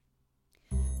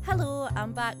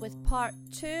I'm back with part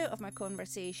 2 of my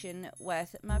conversation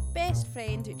with my best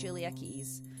friend Julia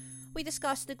Keys. We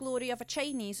discussed the glory of a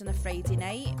Chinese on a Friday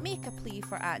night, make a plea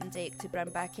for Ant and Dec to bring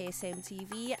back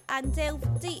SMTV, and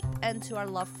delve deep into our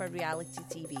love for reality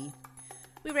TV.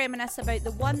 We reminisce about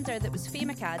the wonder that was Fame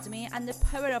Academy and the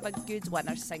power of a good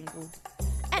winner's single.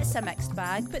 It's a mixed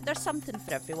bag, but there's something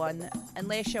for everyone,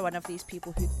 unless you're one of these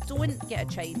people who don't get a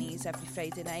Chinese every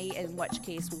Friday night, in which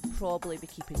case we'll probably be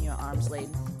keeping you at arm's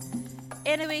length.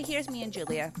 Anyway, here's me and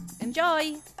Julia.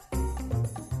 Enjoy!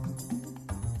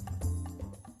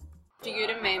 Do you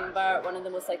remember one of the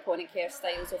most iconic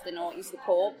hairstyles of the noughties, the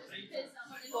pop?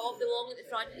 Bob, the long at the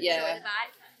front, Yeah. short at the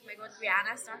back. Oh my god,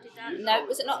 Rihanna started that. No,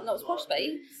 was it not? No, it was Posh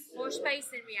Spice. Posh Spice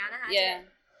and Rihanna had Yeah.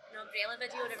 an umbrella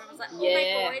video and everyone was like, oh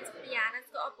Yeah. my god, Rihanna's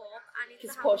got a bob, I need to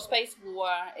Because have Posh one. Spice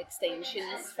wore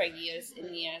extensions for years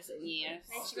and years and years.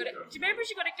 Then she got it. Do you remember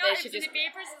she got a Then gun? she It was in just- the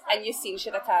papers. And you seen she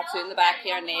had a tattoo in the back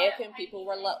of her neck, and people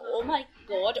were like, "Oh my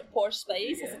god, Posh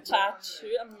Spice has a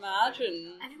tattoo!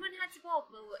 Imagine." Everyone had the bob.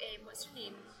 Well, what's her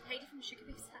name? Heidi from Sugar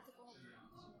Babes had the bob.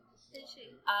 Didn't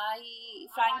she?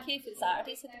 Frankie for the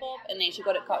Saturdays had the bob, and then she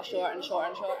got it cut short and shorter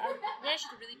and shorter. Yeah, she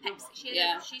had really pixie.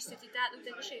 Yeah. She suited that though,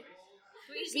 didn't she?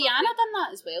 What is Rihanna done that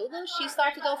as well, though. She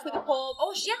started off with a bob,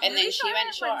 Oh, she had and then really she short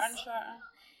went hair shorter once. and shorter.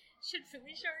 She had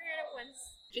really short hair at once.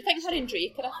 Do you think her and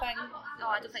Drake are a thing? No,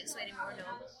 I don't think so anymore, no.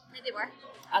 I think they were.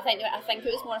 I think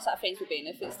it was more a sort of friends with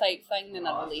benefits type thing than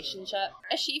a relationship.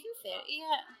 Is she even 30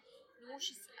 yet? No,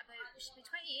 she'll be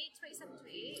 28, 27,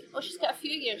 28. Oh, she's got a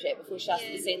few years yet before she has to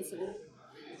be sensible.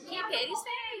 Katy Perry's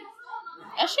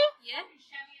 30. Is she? Yeah.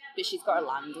 But she's got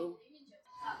Orlando.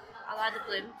 Orlando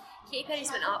Bloom. Katy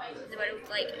Perry's went up in the world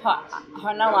like Her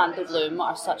and Orlando Bloom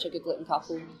are such a good looking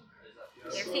couple.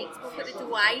 perfect. Both got the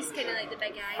two eyes, kind of like the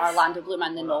big eyes. Orlando Bloom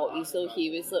and the noughties, though, he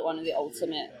was like one of the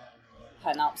ultimate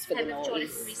pin-ups for Him the with Jonathan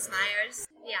noughties. Rhys Meyers.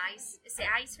 The eyes. It's the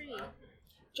eyes for you.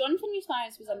 Jonathan Rhys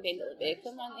Meyers was on Bend It Like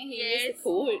Beckham, wasn't he? He was Yes. the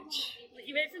coach. Like,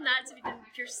 you went from that to being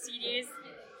pure serious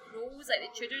roles like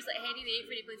the Tudors, like Henry VIII,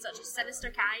 where he played such a sinister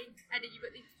guy, and then you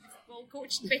got the football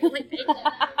coach Ben like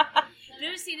Beckham. They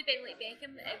were saying that Ben like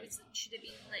Beckham should have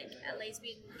been like a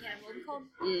lesbian kind of rom-com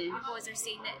because they're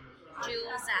saying that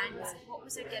Jules and what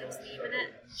was her girl's name in it?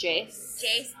 Jess.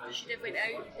 Jess should have went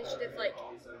out. They should have like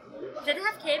didn't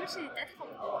have chemistry. They did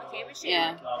have a lot of chemistry.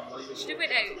 Yeah. They should have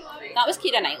went out. Like, That was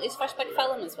Keira Knightley's first big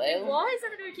film as it well. was. I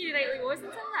don't know who Keira Knightley was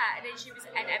until that, and then she was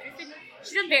in everything.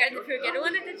 She done better than the poor girl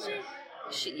in it, didn't she?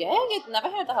 Yeah, you'd never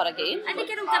heard of her again. And the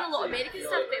girl done a lot of American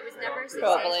stuff, but it was never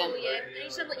successful. Yeah, and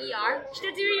she done like ER. She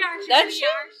did do ER. She Did was she?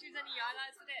 in ER. She was in ER.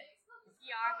 That's what it.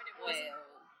 ER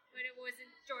when it wasn't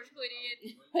George Clooney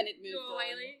and When it moved Noah on.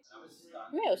 Wiley,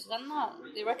 Who else done that?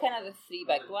 They were kind of the three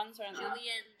big ones, weren't they?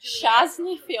 Julian.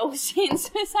 Shazney for all saints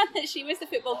was in it. She was the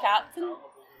football captain.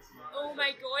 Oh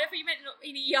my god! I thought you meant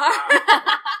in ER.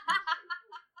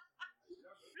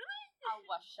 I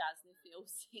wish Shazney for all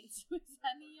saints was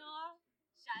in ER.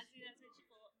 Shazzy, that's what she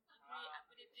thought. I'm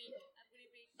gonna break.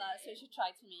 That's how she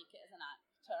tried to make it as an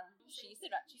actor. She's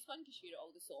the richest one because she wrote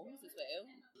all the songs as well.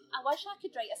 I wish I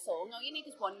could write a song. All you need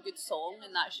is one good song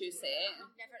and that's you set.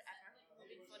 Never ever.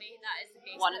 Been funny. That is the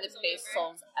best. One of the song best ever.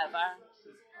 songs ever.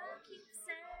 Keep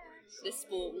searching. The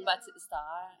spoken bit at the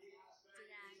start.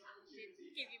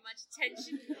 Didn't give you much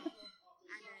attention.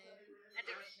 I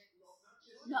don't know.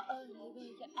 Not only will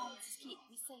your answers keep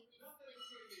me safe,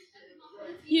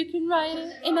 you can write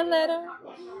it in a letter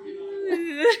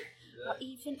or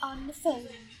even on the phone.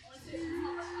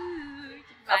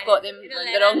 I've got them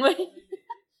going the wrong way.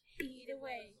 Either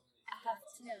way, I have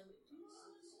to know.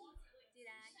 Did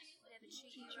I never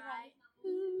treat you right?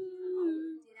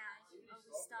 Did I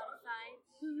always start a fight?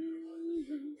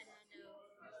 And I know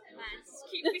my answers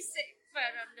keep me sick, but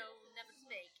I know never to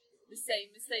make The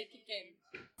same mistake again.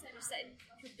 instead of sitting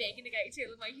begging the guy to tell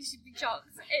him why he should be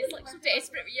shocked. It's like so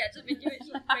desperate when you actually make it.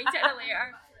 Like, write it in a letter.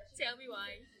 Tell me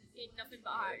why. Ain't nothing but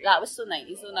heart. That was so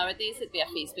 90s though. Nowadays it'd be a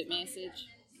Facebook message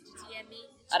DM me.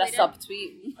 or a Twitter.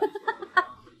 subtweet.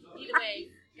 Either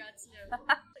way, God to know.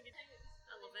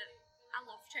 I love it. I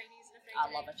love Chinese on a Friday I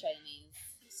love a night. Chinese.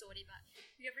 I'm sorry, but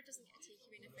whoever doesn't get a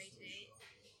takeaway on a Friday night,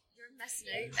 you're missing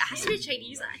out. But it has to be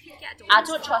Chinese. I think I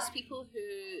don't trust people who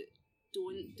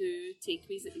don't do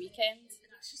takeaways at the weekend.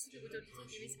 That's just the people who don't do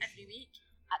takeaways every week.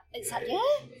 It's like,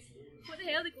 yeah. What the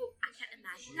hell? They go, I can't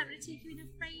imagine having a takeaway on a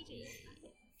Friday.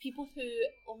 People who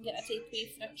only get a takeaway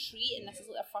for a treat and this is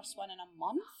like their first one in a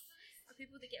month. Or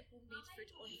people that get homemade food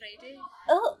on Friday.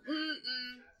 Oh,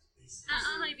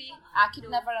 Maybe. I could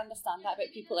never understand that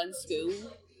about people in school.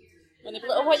 When they'd be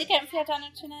like, oh, what are you getting for your dinner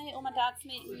tonight? Oh, my dad's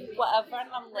making whatever. And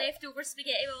I'm like, Leftover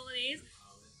spaghetti bolognese.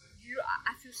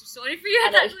 I feel so sorry for you. I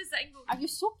I know. actually sitting going, Are you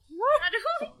so poor? I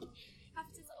know.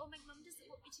 After it's like, oh, my mum doesn't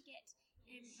want me to get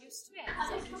used to it.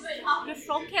 It's like, you're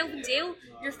from Kelvindale,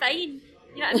 you're fine.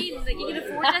 You know what I mean? Like, you can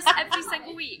afford this every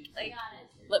single week.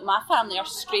 Like My family are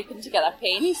scraping together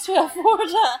pennies to afford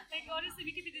it. Like, honestly,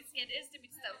 we could be the skinniest and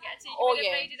we'd still get a takeaway Oh on a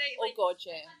yeah. Friday night. Oh Like, god,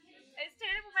 yeah. it's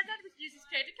terrible. My dad would use his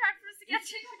credit card for us to get a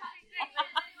takeaway on a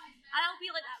Friday night. And I'll be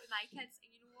like that with my kids.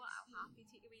 And you know what? I'm happy to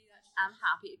take away that. I'm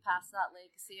happy to pass that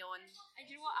legacy on. And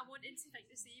you know what? I want them to think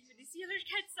the same when they see other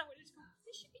kids. I want them to go,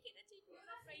 they should be getting a takeaway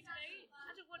on a Friday night.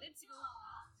 I don't want them to go,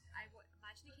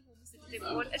 imagine they came home and said they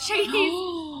didn't want a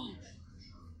Chinese.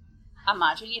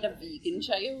 Imagine you're a vegan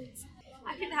child.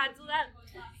 I couldn't handle that.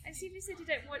 And see if they said you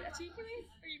didn't want a takeaway,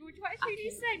 or you go, do you want a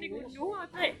Chinese thing? They go, no. I'm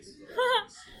like,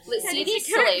 Like serious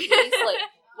celebrities, like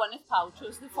Gwyneth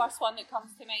Paltrow's the first one that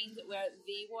comes to mind, where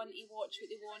they want to watch what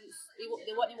they want.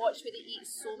 They want to watch what they eat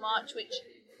so much, which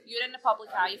you're in the public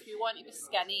eye. If you want to be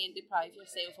skinny and deprive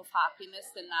yourself of happiness,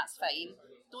 then that's fine.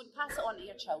 Don't pass it on to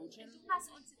your children. don't pass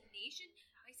it on to the nation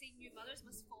by saying new mothers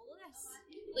must follow this.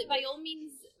 Like by all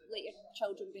means, let your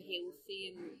children be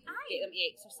healthy and get them to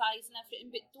exercise and everything,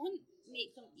 but don't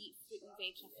make them eat fruit and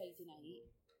veg on a Friday night.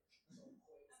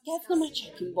 Give them a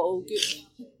chicken ball, good.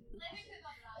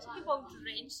 Chicken ball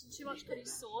drenched in too much curry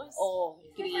sauce. Oh,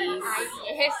 grease.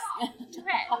 Yes. Do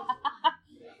it.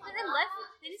 Let them live.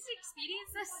 They need to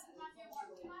experience this.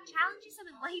 Challenges them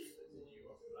in life.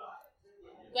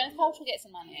 Gwyneth Paltrow gets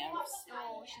on my nerves.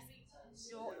 Oh,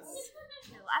 she's nuts.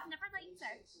 No, I've never liked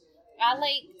her.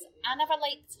 I never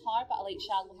liked her, but I liked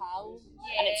Shallow Hal.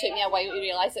 Yeah. And it took me a while to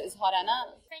realise it was her in it.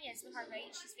 The thing is with her, right,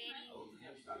 she's very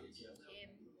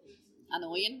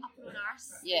Annoying. up on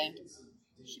arse. Yeah.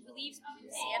 She believes what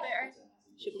people say about her.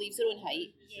 She believes her own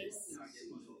height. Yes.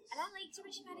 And I liked her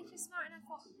when she married Chris Martin. I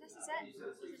thought, this is it.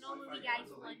 He's a normal wee guy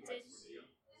from London.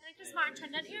 And then Chris Martin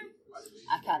turned into her.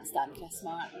 I can't stand Chris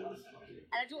Martin.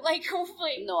 And I don't like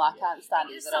Coldplay. No, I can't stand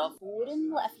There's either of.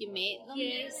 Boring, like if you met them.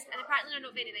 Yes, and apparently they're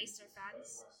not very nice to her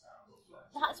fans.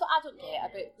 That's what I don't get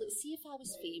about, like, see if I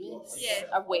was famous.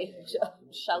 Yeah. Or when,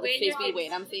 shall the When phrase you're be famous.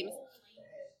 when I'm famous.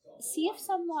 See if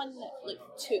someone, like,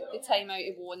 took the time out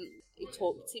to want to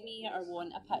talk to me or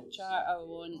want a picture or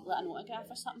want, like, an autograph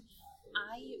or something.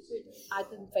 I'd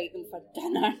invite them for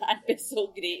dinner. I'd be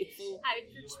so grateful. I would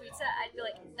retweet it. I'd be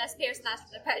like, this person asked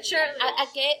for the picture. I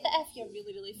get that if you're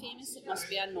really, really famous, it must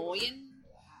be annoying.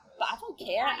 But I don't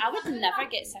care. I would never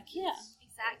get sick of it.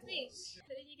 Exactly.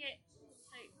 But then you get,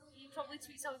 like, you probably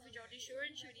tweet something for Geordie Shore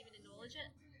and she wouldn't even acknowledge it.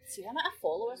 See the amount of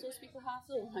followers those people have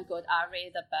though. Oh my god, I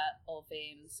read a bit of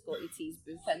Scotty T's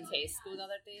book in Tesco the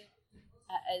other day.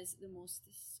 It is the most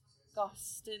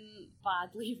disgusting,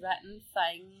 badly written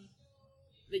thing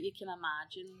that you can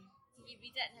imagine. Did you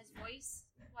read it in his voice?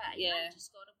 What, Yeah. I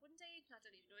just got up one day and I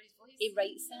don't even know his voice. He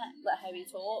writes it, like how he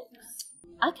talks.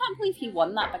 I can't believe he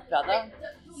won that Big Brother.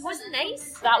 He wasn't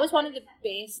nice. That was one of the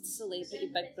best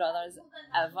celebrity Big Brothers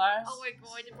ever. Oh my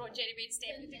god, they brought Jeremy and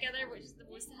Stephanie together, which is the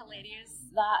most hilarious.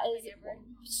 That is thing ever.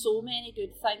 so many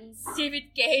good things.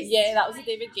 David Guest. Yeah, that was the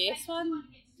David Guest one.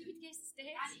 David Guest is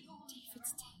dead.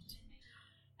 David's dead.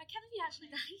 I can't believe he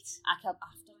actually died. I can't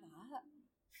after that.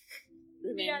 He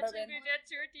Remember actually when? did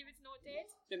tour, David's not dead.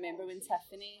 Remember when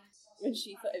Tiffany, when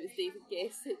she thought it was David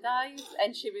Guest that died,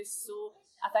 and she was so.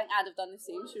 I think I'd have done the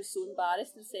same. She was so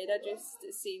embarrassed instead of just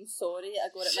saying sorry. I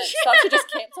got it mixed up. She just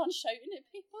kept on shouting at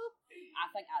people. I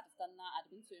think I'd have done that. I'd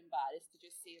have been too embarrassed to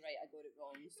just say, right, I got it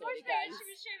wrong. Sorry, guys. She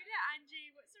was shouting at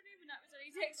Angie, what's her name, and that was her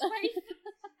ex-wife.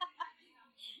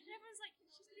 And everyone's like,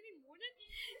 she's not even mourning.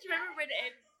 Do you remember when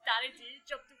Danny D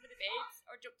jumped over the beds,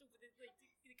 or jumped over the To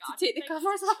garden take the thing?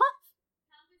 covers off.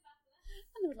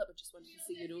 And they were like, we just wanted to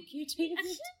see you're okay, David. And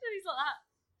he's like that.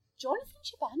 Jonathan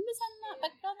Shaban was in that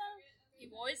Big Brother. He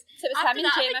was. So it was After him and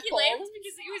that, I Gemma think he left Collins.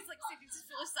 because he was like saying he's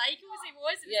full of cycles. He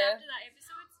was. It was Yeah. after that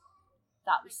episode.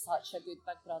 That was such a good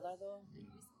Big Brother, though.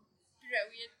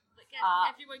 Brilliant. Like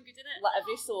everyone good in it. Like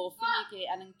every so often you get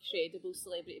an incredible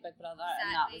celebrity Big Brother, and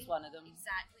that was one of them.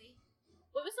 Exactly.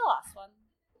 What was the last one?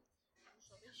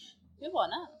 Rubbish. Who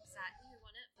won it? Exactly. Who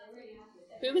won it?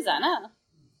 Who was in it?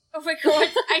 Oh my god,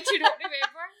 I do not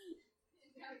remember.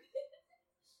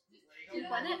 Who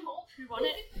won it? Who won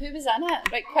it? Who was in it?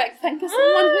 Right, quick, think of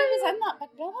someone. Who was in that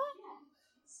Big Brother?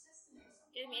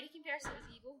 An American person was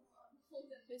evil.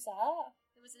 Who's that?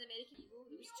 There was an American evil.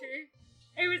 There was two.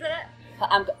 Who was in it?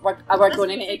 We're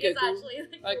going to This need to music is Google. actually,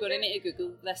 like, We're going to need to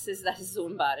Google. This is so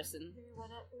embarrassing. Who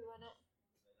won it? Who won it?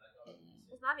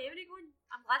 Was my memory going?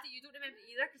 I'm glad that you don't remember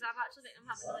either because I'm actually thinking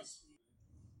I'm having like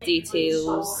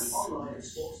Details.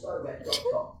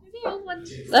 maybe I won.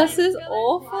 This is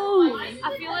awful.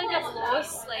 I feel like I've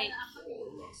lost like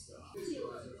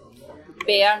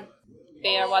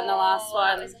Bear won the last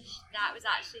one. That was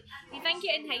actually, you think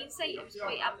it in hindsight, it was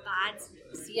quite a bad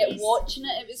series. Yeah, watching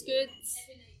it was good.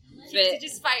 He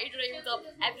just fighted round up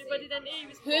everybody, didn't he?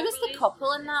 Who was the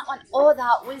couple in that one? Oh,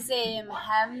 that was him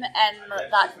and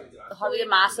that her with the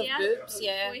massive boobs,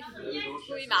 yeah.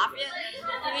 Chloe Mafia.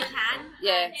 Chloe Can.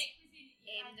 Yeah.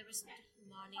 There was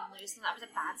Marnie and Lewis, and that was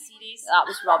a bad series. That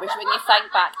was rubbish. When you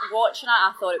think back, watching it,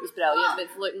 I thought it was brilliant, but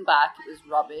looking back, it was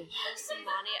rubbish. Lewis and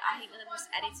Marnie, I think they're the most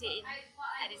irritating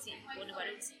people in the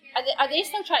world. Are they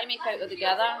still trying to make out they're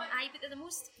together? Aye, but they're the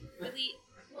most really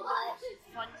not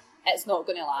fun. It's not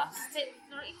going to last. They're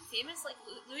not even famous. Like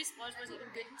Louis Flaws wasn't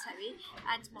even good in Towie,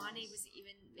 and Marnie wasn't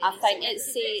even. I think it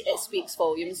speaks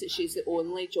volumes that she's the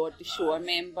only Geordie Shore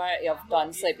member to have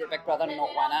done Celebrity Big Brother and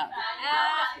not won it.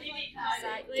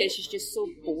 Exactly. Because she's just so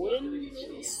boring.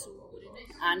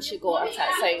 And she got her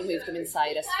tits out and moved them in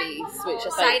Cyrus' face, which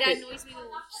I think Cyrus annoys me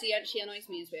though. She annoys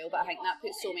me as well, but I think that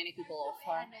put so many people off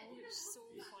her. I know, it was so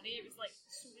funny. It was like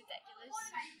so ridiculous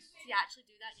to actually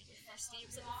do that in your first day. It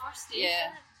was like the first day.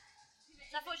 Yeah.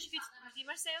 So I thought she could redeem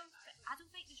herself, but I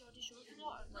don't think the Geordie Shore people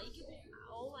are likeable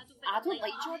at all. I don't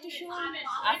like Geordie Shore.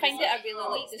 I find it a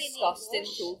really disgusting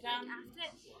programme. After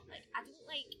it, I don't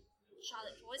like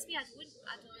Charlotte Crosby. I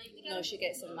don't like the girl. No, she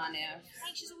gets on my nerves.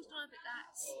 I think she's always going on about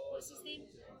that. What's his name?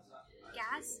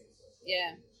 Gaz.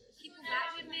 Yeah. Keep him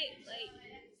back with me.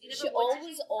 She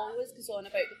always goes on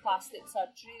about the plastic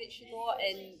surgery that she got,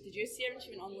 and did you see her when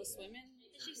she went on with Swimming?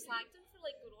 She slagged him for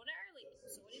going on at her.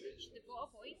 Sorry, but they've got a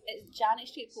point. Janet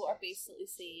Street Porter basically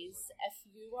says, if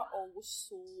you were always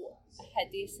so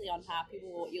hideously unhappy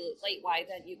with what you look like, why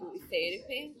didn't you go to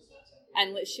therapy?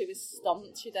 And she was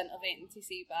stumped. She didn't have anything to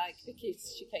say back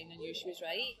because she kind of knew she was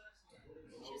right.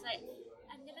 She was like,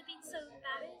 I've never been so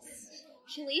embarrassed.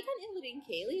 She laid into Lorraine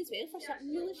Kelly as well for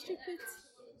something really stupid.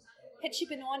 Had she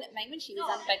been on at mine when she was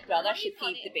in Big Brother, she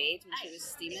peed the bed when she was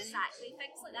steaming. Exactly,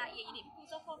 things like that. Yeah, you need to pull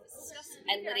up on. It's disgusting.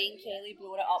 And Lorraine Kelly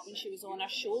brought it up when she was on her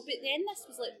show, but then this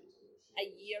was a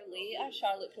year later.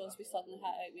 Charlotte Crosby suddenly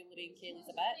hit out with Lorraine Kelly's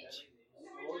a bitch.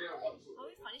 Oh,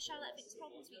 funny, Charlotte. I think it's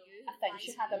problems with you. I think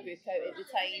she had a book out at the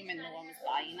time and no one was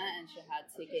buying it, and she had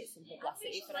to get some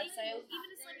publicity for herself. Even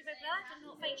as Celebrity Big Brother, I did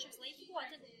not think she was likeable.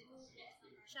 I didn't know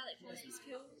Charlotte Crosby's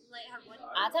cool. Let her win.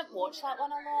 I didn't watch that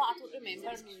one a lot. I don't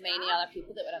remember many other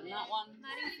people that were in that one.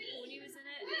 Marion Foley was in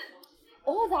it.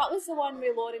 Oh, that was the one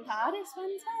with Lauren Harris,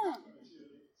 wasn't it?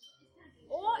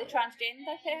 Oh, the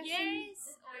transgender person.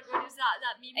 Yes. Oh my god, was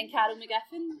that meme? And Carol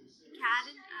McGiffin.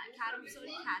 Karen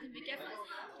McGiffin.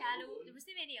 Carol. There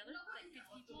wasn't many other good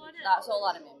people on it. That's all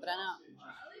I remember in it.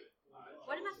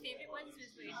 One of my favourite ones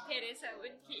was when Paris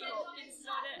Hilton, Katie Hopkins was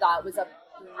on it. That was a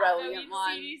brilliant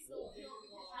one. Series.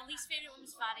 My least favourite one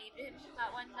was Farrah Abraham.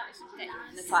 That one, that was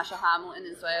ridiculous. Natasha Hamilton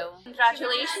as well.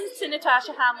 Congratulations to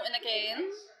Natasha Hamilton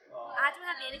again. I don't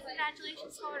have any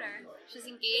congratulations for her. She's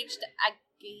engaged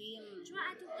again. Do you know what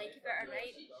I don't like about her,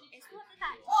 right? It's not the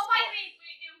fact that she's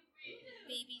got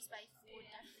babies by 4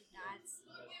 different dads.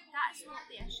 That's not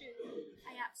the issue.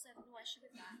 I absolutely have no issue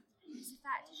with that. It's the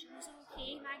fact that she goes on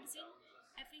OK magazine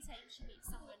every time she meets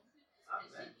someone.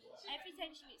 Every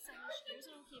time she meets someone, she goes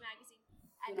on OK magazine.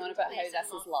 You know about how this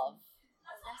is love.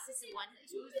 This is the one.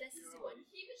 This is the one.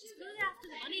 She's going after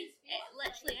the money. It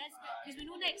literally is. Because we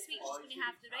know next week she's going to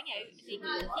have the ring out and take the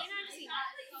OK magazine.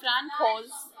 Fran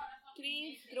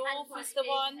Cosgrove was the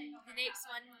one. The next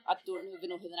one. I don't even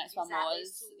know who the next one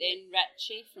was. Then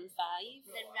Richie from 5.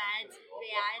 Then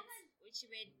Riyadh, which she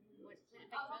went. What Big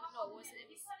Brother? No, it wasn't.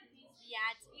 It was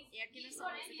Riyadh Ergin or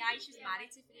something. It was the guy she was married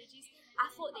to for ages.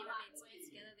 I thought they were meant to be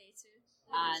together, they two.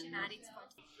 And married to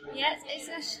yeah, it's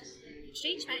a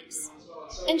strange mix.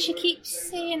 And she keeps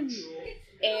saying,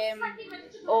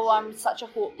 oh, I'm such a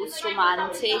hopeless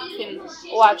romantic, and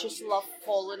oh, I just love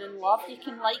falling in love. You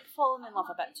can like falling in love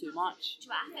a bit too much. Do you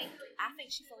know what I think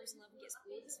she falls in love and gets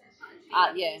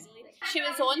bored. Yeah. She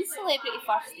was on Celebrity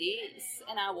First Dates,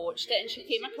 and I watched it, and she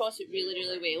came across it really,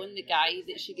 really well, and the guy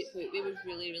that she got put with was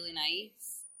really, really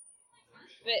nice.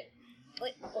 But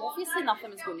obviously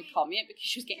nothing was going to come yet because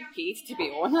she was getting paid to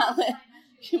be on it.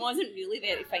 She wasn't really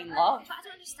there to find love. But I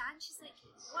don't understand. She's like,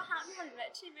 what happened with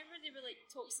Richie? Remember they were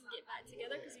talks and get back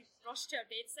together because he rushed to her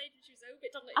bedside when she was out, but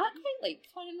it turned out I quite liked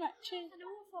her and Richie. I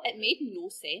know. It made no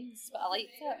sense, but I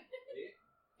liked it.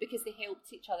 Because they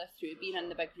helped each other through being in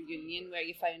the big reunion where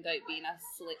you found out being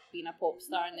a pop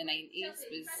star in the 90s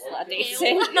was a death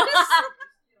sentence.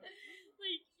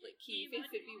 like Kiwi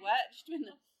for Bewitched when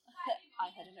I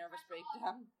had a nervous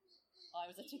breakdown. I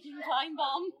was a ticking time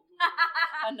bomb,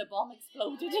 and the bomb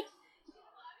exploded.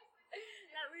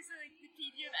 That was like the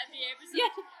preview of every episode.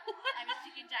 Yeah. I was a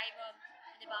ticking time bomb,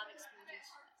 and the bomb exploded.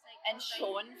 It's like, And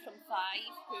Sean from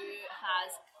Five, who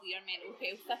has clear mental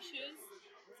health issues,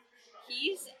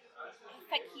 I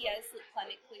think he is like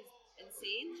clinically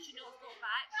insane. Do you know I've got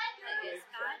back? Like, it's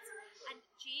bad. And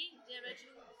Jay, the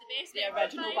best The member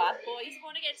original of bad Five, boy. he's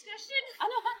going against Christian. I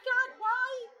know, God, why?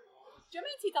 Do you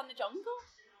remember he done The Jungle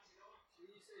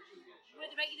Right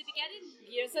at the beginning.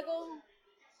 years ago? Oh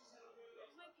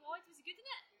my god, was he good in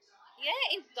it? Yeah,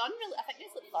 he done really. I think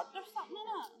there's like third or something in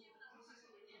it.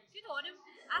 Good on him.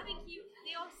 I think they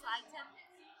all slagged him.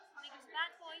 I think he was a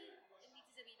bad boy. It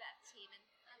needs a wee bit of taming.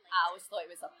 I always thought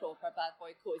he was a proper bad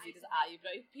boy because he had his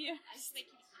eyebrow I pierced. think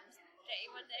he was pretty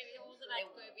one day. He was an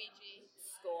ugly BG.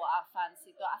 Scott, I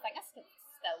fancy Scott. I think I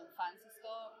still fancy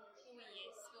Scott. Oh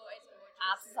yes, Scott is gorgeous.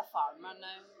 Abs is a farmer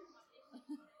now.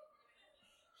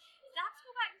 Did Abs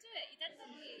go back to it? He did,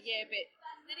 didn't he? Yeah, but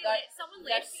Then he they're, let someone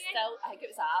they're left again. still. I think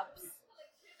it was Abs.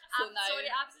 So now,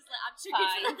 Sorry, Abs is like, I'm too good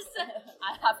for this.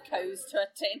 I have cows to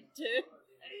attend to.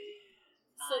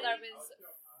 So there was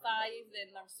 5,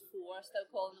 then there's 4 still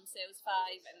calling themselves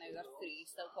 5, and now there's 3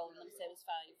 still calling themselves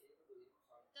 5.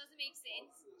 Doesn't make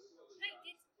sense. Right,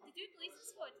 did do Police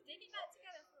Squad? Did they get back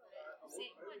together for it? The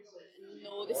second one?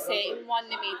 No, the second one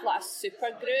they made like a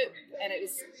super group, and it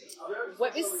was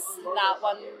what was that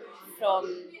one from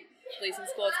Blazing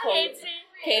Squad called?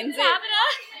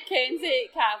 Kenzie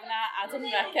Kavanagh, Adam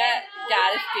Rickett,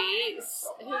 Gareth Gates,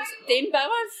 who's Dane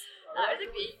Bowers. That was a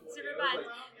great super band.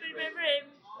 But remember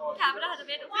Kavanagh had a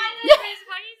mental his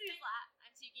voice. He was like,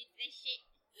 I'm too good for this shit.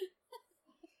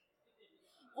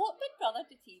 What Big Brother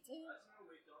did he do?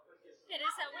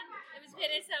 Penis Hilton. It was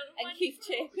Penis Hilton. And Keith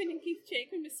Chegwin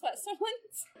was Switzerland.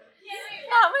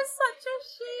 That was such a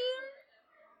shame.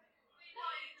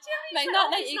 Mind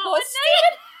that night he got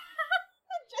stayed.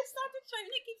 I just started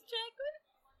shouting at Keith Chegwin.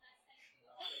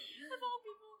 Of all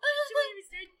people. Do you know what he was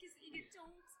doing? Because he got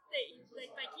told that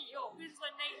like by Katie Hopkins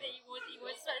one night that he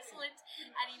was Switzerland,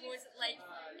 and he wasn't like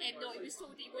no, he was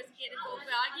told that he wasn't getting involved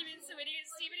with arguments. So when he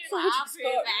was Stephen, he was like, I'll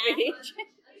prove it.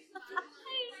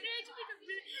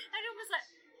 And I was like,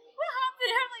 what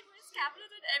happened there? Like, what's Kavanagh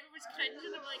doing? Everyone was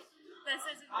cringing. I'm like, this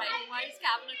isn't right. Why is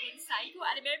Kavanagh going psycho?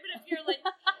 I remember if you're like,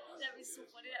 that was so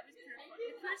funny. That was pure fun.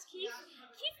 The first Keith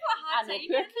got a hard time.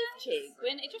 Poor Keith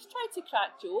Chegwin. He just tried to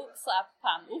crack jokes like a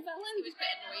Pamela villain. He was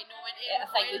quite annoying, I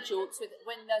think the jokes with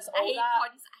when there's all I hate that.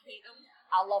 puns. I hate them.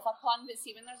 I love a pun, but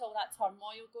see when there's all that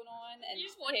turmoil going on and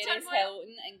Paris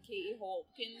Hilton and Katie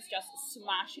Hopkins just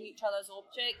smashing each other's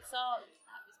objects up,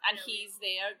 and he's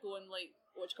there going like,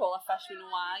 what you call a fish with no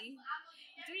eye.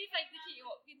 Do you think the Katie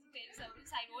Hopkins and Paris Hilton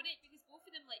is ironic because both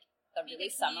of them like they're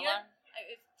really similar? Out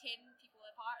of 10 people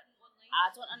apart in one line. I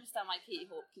don't understand why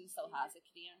Katie Hopkins still has a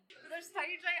career. There's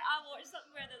times, right, I watched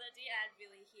something where the other day I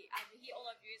hate all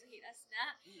our views, I hate this and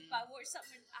that, but I watched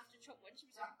something after Trump when she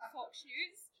was on Fox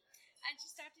News, and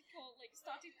she started pulling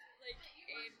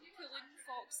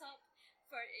Fox up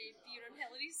for being on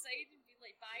Hillary's side and being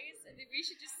like biased, and the way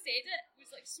she just said it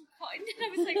was like so cutting, and I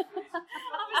was like,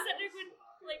 I was sitting there going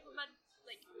like with my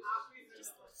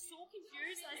just so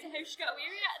confused as to how she got away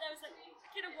with it, and I was like, I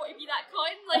kind of want to be that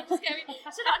cutting, like just get me.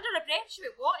 So under her breath she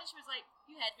went, what? And she was like,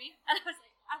 you had me, and I was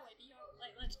like, I want to be her,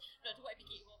 like no, I don't want to be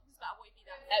Katie Hopkins, but I want to be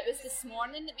that. It was this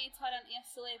morning that made her into a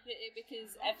celebrity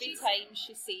because every time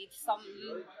she said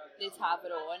something, they'd have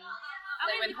her on.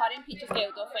 Like when her and Peter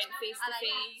Geldof went face to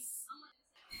face.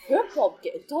 Poor Bob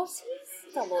Geldof,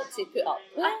 he's a lot to put up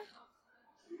with.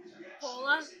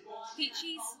 Paula,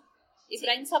 Peaches. He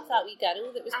brings up that wee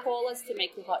girl that was Paula's to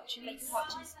Michael Hutchins. Michael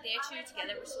Hutchins, their two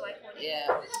together were so iconic. Yeah.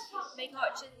 Michael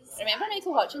Hutchins. Remember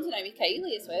Michael Hutchins and now with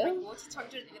Kylie as well? Oh my god, he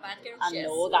turned her into the bad girl. I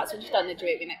know, that's when she done the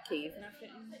duet with Nick Cave and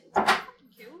everything.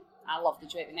 Cool. I love the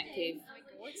duet with Nick Cave. Oh my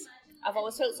god. I've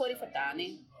always felt sorry for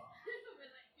Danny.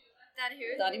 Danny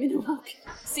who? Danny Minogue.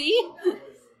 See?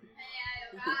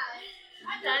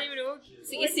 Danny Minogue.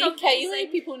 So you see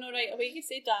Kylie, people know right away. You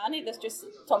say Danny, there's just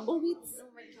tumbleweeds. Oh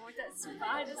my god, that's so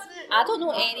bad, isn't it? I don't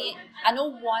know any. I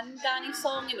know one Danny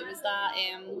song, and it was that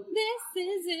 "This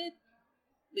Is It"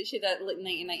 that she did like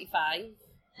 1995.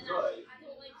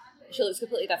 She looks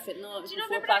completely different though. It was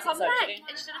before plastic surgery.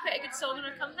 And she did quite a good song on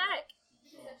her comeback.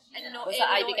 And not was it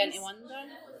I Began to Wonder?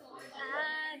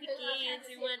 I began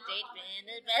to wonder.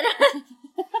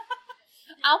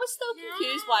 I was still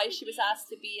confused why she was asked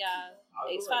to be a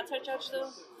X Factor judge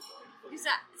though. Who's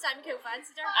that? Simon Cowell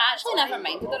fancied her? I actually never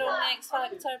minded her on the X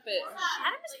Factor, but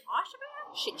Sharon was harsh about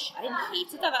her. Sharon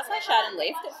hated her. That's why Sharon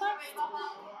left at first.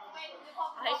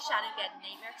 I think Sharon would be a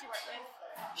nightmare to work with.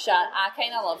 I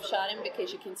kind of love Sharon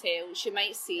because you can tell she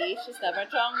might say she's never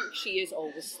drunk. She is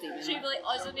always steaming. She'd be like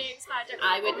us on the X Factor.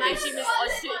 I would my be dream is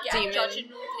us to get steaming. a judging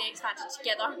role in the X Factor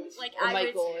together. Like Oh I my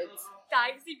would god.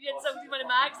 thanks if you had something on a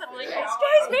max. I'm like,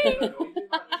 excuse me.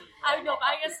 I would know, but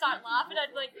I would start laughing.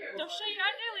 I'd be like, don't shut your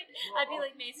hand. Like I'd be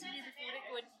like messaging you before it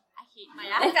going, I hate my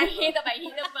act. I hate them,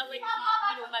 but like,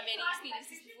 you know, my many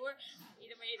experiences before.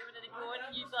 I hate them and then they go on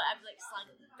and you'd be like, I'm like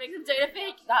slagging, bring them down a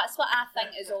peg. That's what I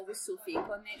think is always so fake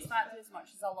on the X Factor. As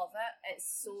much as I love it,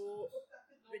 it's so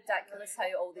ridiculous how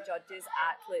all the judges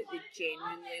act like they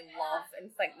genuinely love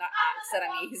and think their acts are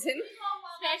amazing.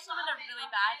 Especially when they're really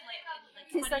bad, like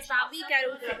Because there's that wee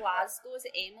girl from Glasgow, is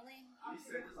it Emily?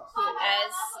 Who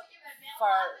is,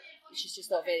 she's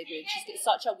just not very good. She's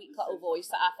got such a weak little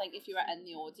voice that I think if you were in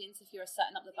the audience, if you were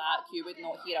sitting up the back, you would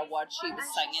not hear a word she was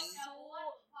singing.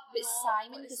 But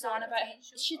Simon goes on about her.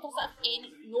 She doesn't have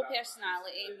no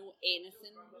personality, no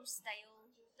anything. No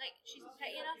style. Like, she's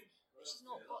pretty enough, but she's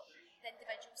not got the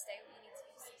individual style you need to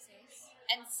be success.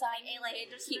 And Simon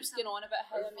keeps going on about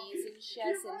how amazing she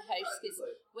is and how she gets.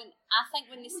 I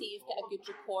think when they say you've got a good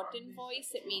recording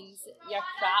voice, it means you're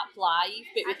crap live,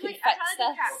 but we can fix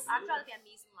this. I'd rather be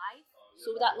amazing live.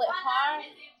 So that like her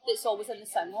that's always in the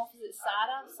sing-off, is it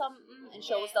Sarah or something? And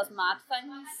she always does mad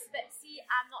things. But see,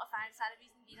 I'm not a fan of Sarah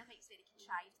Reason Bean. I think it's very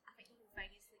contrived. I think the whole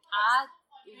thing is like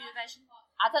Eurovision.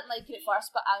 I didn't like it at first,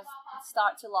 but I've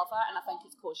started to love her, and I think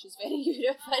it's because she's very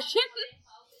Eurovision.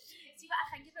 See what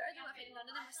I think about her though, I think none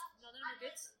of them are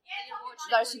good.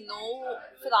 There's no,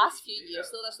 for the last few years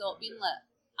though, there's not been like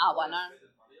a winner.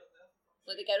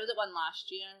 Like the girl that won last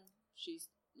year, she's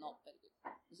not very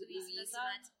good. Was it Louisa?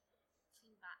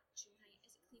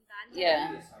 Bandit.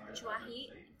 Yeah. Which I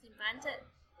hate. Clean Bandit.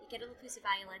 The girl who plays the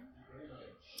violin.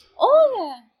 Oh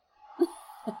yeah.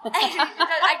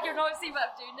 I you're not seeing what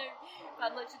I'm doing now.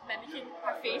 But I'm literally mimicking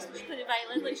her face when she's playing the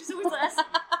violin. Like she's always like this.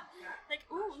 Like,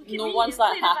 oh, look at no me, one's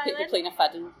that happy to to playing a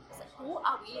fiddle. It's like, go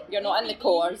away. You're not in the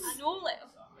chorus. I know, like,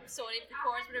 sorry, the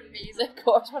chorus were amazing. The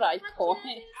chorus were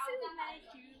iconic.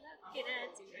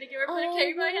 Like you were playing a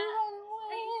cowboy hat.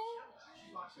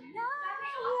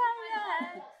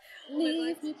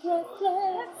 Leave me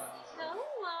breathless. Go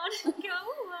on. Do you know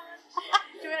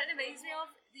what it reminds me of?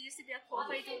 There used to be a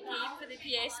qualified game for the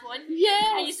PS1. Yes.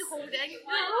 I used to hold it. Go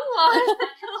on.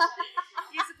 I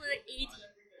used to play like 80.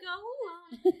 Go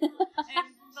on.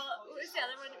 But what was the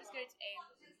other one that was good? Oh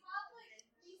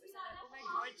my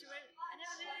god, I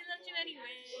never really loved you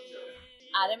anyway.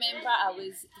 I remember I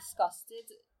was disgusted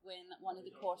when one of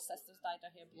the Course sisters dyed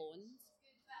her hair blonde.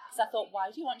 Because I thought, why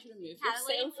do you want to remove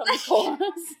yourself from the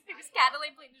chorus? It was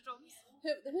Caroline playing the drums.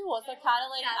 Who was there?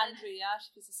 Caroline, Sharon. Andrea,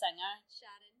 she was a singer.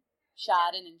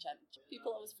 Sharon And Jim.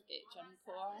 People always forget Jim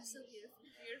Chorus. So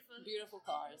beautiful. Beautiful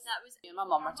cars. That was. Me and my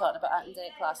mum were talking about Ant and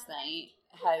Dec last night.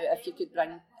 How if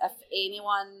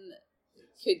anyone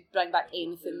could bring back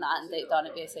anything that Ant and Dec done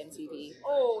at SMTV.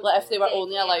 Oh, Like if they were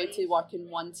only allowed to work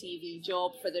in one TV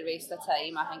job for the rest of the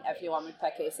time, I think everyone would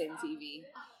pick SMTV.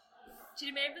 Do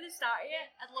you remember the start of it?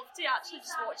 I'd love to actually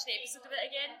just watch the episode of it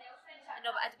again. I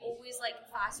know, but I'd always like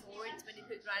fast forward when they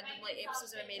put random like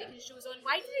episodes of American shows on.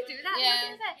 Why do they do that?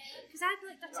 Yeah. Because I'd be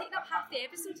like, they're taking up half the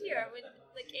episode here when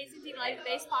like SNT Live, the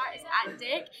best part is Ant and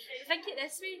Dec. Think it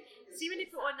this way. See when they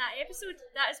put on that episode,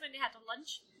 that is when they had their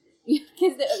lunch.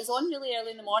 Because it was on really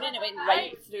early in the morning, it went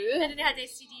right through. And then they had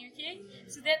STD UK.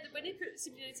 So then when they put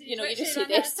Sabrina to You know, you just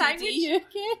Twitch, said they STD ran out of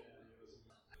UK.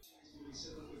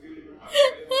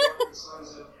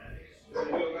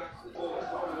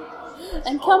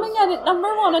 And coming in at number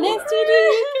 1 on STD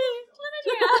UK.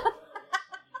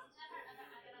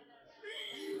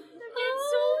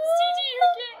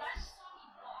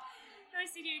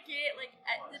 CD UK, like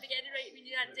at the beginning, right, when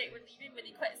you and Dec were leaving, when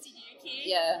they quit CD UK,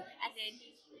 Yeah. and then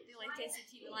they left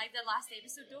SNT Live, their last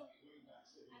episode though.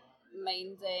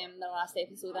 Mind the last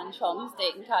episode in Chums,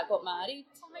 Dec and Kat got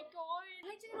married. Oh my god!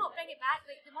 Why do they not bring it back?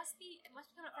 Like it must be coming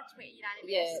up for 20-year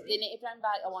anniversary. Yeah, they need to bring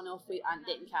back a one-off with Ant,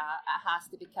 Dec and Kat. It has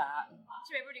to be Kat. Do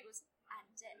you remember when it goes,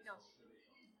 and no,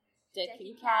 Dec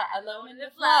and Kat alone in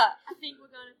the flat. I think we're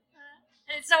gonna.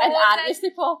 And it's And Ant used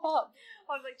to pop up.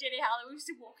 Or like Jenny Halliwell used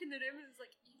to walk in the room and it was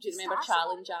like. Do you remember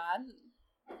Challenge Ant?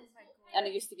 Oh my god. And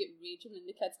I used to get raging when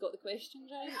the kids got the questions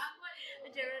right.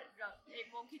 And you're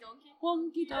Wonky Donkey.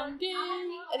 Wonky donkey.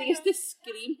 And they used to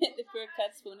scream at the poor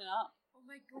kids phoning up. Oh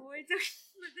my god.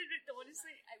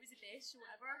 Honestly, it was the best show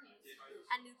ever.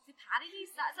 And the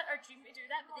parodies, that's like our dream to do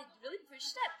that, but they really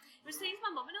pushed it. It was saying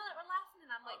my mum and all that were laughing,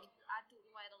 and I'm like, I don't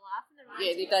know why they're laughing.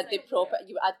 Yeah, they did. They proper.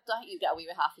 I don't think you'd get away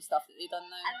with half the stuff that they done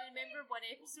now. And I remember one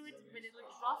episode when it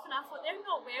looked rough, and I thought they're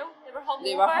not well. They were hungover.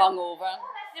 They were hungover.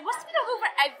 They must have been hungover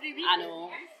every week. I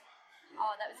know.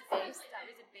 Oh, that was the best. That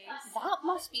was the best. That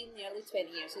must be nearly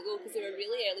 20 years ago, because they were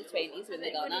really early 20s when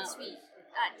they done it. Sweet.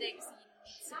 At Dixie,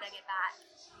 you need to bring it back.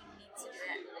 You need to do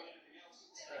it.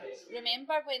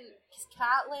 Remember when, because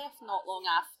Kat left not long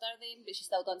after them, but she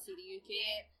still done CD UK?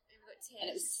 Yeah, we've got Tess. And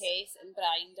it was Tess and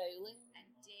Brian Dowling. And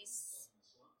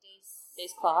Des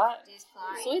Clark. Des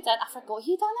Clark. So he did. I forgot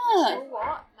he done You it. know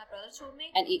what? My brother told me.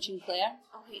 And H and Claire.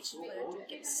 Oh, H and Claire, don't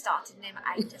get me started on them.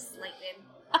 I dislike them.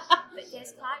 But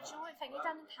Des Clark, do you know what thing he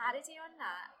done in parody on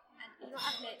that? And you know,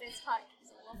 I've met Des Clark.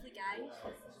 He's a lovely guy.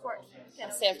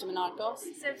 I served him in Argos.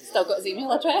 So, Still got his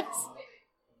email address.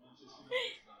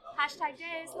 Hashtag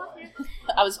Des, love you.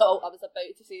 I was about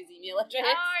to say his email address.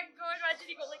 Oh my god, imagine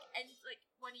he got like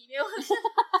one email.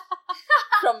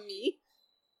 From me.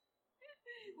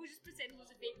 We'll just pretend those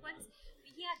are fake ones.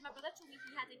 But my brother told me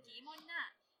he had a game on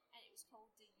that, and it was called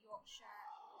the Yorkshire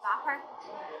Rapper.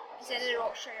 Instead of the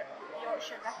Yorkshire Ripper, the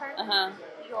Yorkshire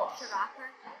Rapper.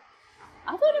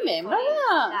 I don't remember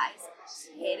that. That is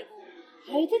terrible.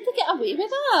 How did they get away with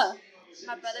that?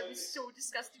 My brother was so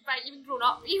disgusted by it, even grown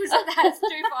up. He was like, that's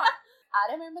too far.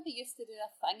 I remember they used to do a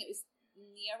thing, it was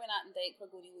near when Ant and Dec were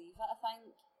going to leave it, I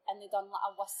think, and they done like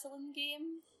a whistling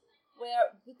game.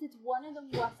 Where did one of them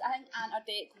whistle? I think Ant or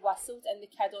Dec whistled, and the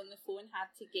kid on the phone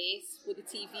had to guess with the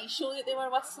TV show that they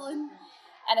were whistling.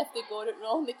 And if they got it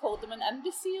wrong, they called them an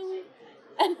imbecile.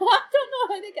 And I don't know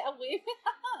how they get away with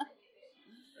that.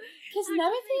 Because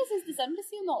nowadays, does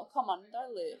imbecile not come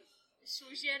under, Luke? It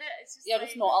shows you in it. It's just You're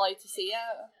just not allowed to say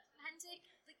it. And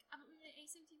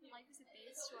SMTV Live was the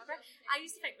best show ever. I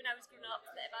used to think when I was growing up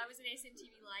that if I was in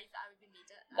SMTV Live that I would have made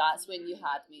it. That's when you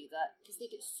had made it. Because they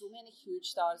get so many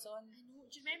huge stars on. I know.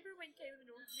 Do you remember when Kylie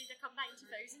Minogue made a comeback in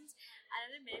 2000s? And I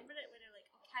remember it when they were like,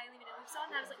 oh, Kylie Minogue's on.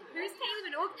 And I was like, who's Kylie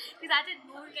Minogue? Because I didn't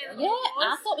know who Kylie Minogue was.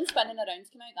 I thought when Spinning Around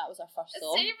came out, that was her first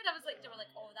song. Same, and I was like, they were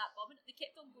like, oh, that bum. And they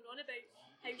kept on going on about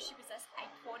how she was this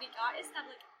iconic artist. And I'm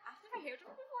like, I've never heard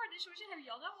of her before. And it shows you how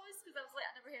young I was. Because I was like,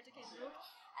 I never heard of Kylie Minogue.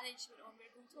 And then she went on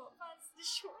with Gold Top Pants. The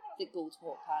show. The Gold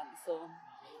Top Pants, so.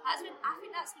 I think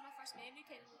that's when my first memory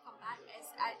kind of come back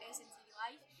is at SMTV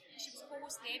Live. She was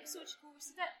hosting the episode, she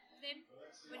hosted it with them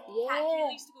when Kat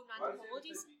Healy used to go on random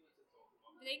holidays.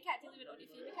 But then Kat Healy went on to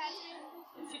Fame Academy,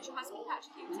 and future husband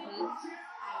Patrick Hilton.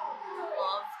 I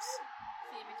loved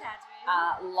Fame Academy.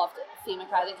 I loved Fame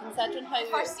Academy, considering how.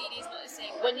 The first series, not the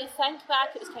second. When you think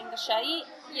back, it was kind of shite.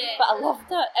 Yeah. But I loved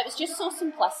it. It was just so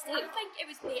simplistic. I think it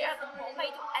was better than Pop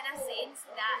Idol in a sense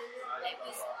that it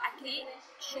was a great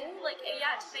show, like if you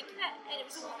actually think of it, and it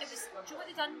was, do you know what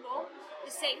they done wrong? The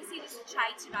second series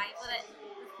tried to rival it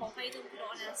with Pop Idol, put it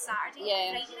on a Saturday.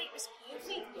 Yeah. Friday night was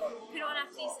perfect. Put it on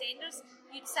after EastEnders,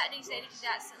 you'd sit in EastEnders, you'd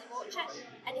absolutely watch it,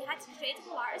 and they had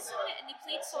incredible artists on it, and they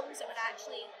played songs that were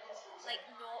actually like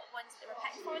not ones that were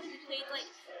picked for them. They played like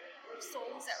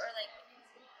songs that were like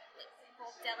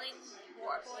Bob Dylan,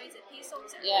 Waterboys, and these songs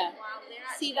that were like, wow, they're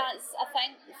actually. See, that's, I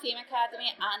think, Fame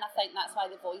Academy, and I think that's why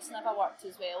The Voice never worked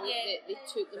as well. Yeah. They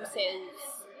took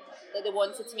themselves, like they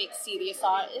wanted to make serious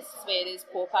artists, whereas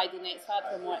Pop Idol Next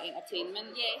Fab were more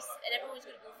entertainment. Yes, and everyone's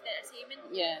going to go for the entertainment.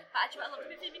 Yeah. But actually, what I loved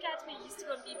about Fame Academy, you used to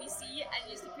go on BBC and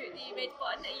you used to put the red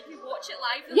button and you could watch it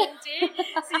live the whole day.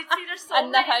 So you'd see their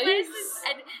In the songwriting house. lessons,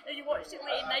 and then you watched it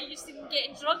late at night, you see them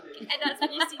getting drunk, and that's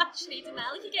when you see Sinead and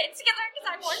Maliki getting together, because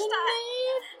I watched that.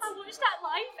 I watched that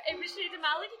live, and with Sinead and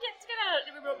Maliki getting together,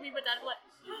 and me and my dad were like,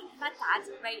 my dad,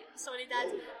 right, sorry dad,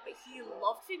 but he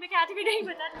loved Fame Academy, right?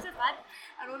 My dad was a fan,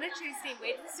 and on a Tuesday and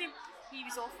Wednesday, he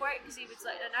was off work because he was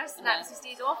like a nurse, and that was his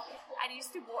days off, and he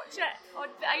used to watch it.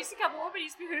 I used to come home and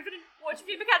he used to be hoovering and watch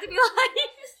Fame Academy live.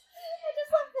 I just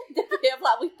loved it. Did they have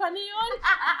like a wee penny on?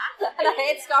 And a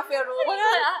headscarf or a roller?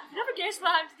 You never guessed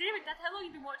what happened today. My dad, how long have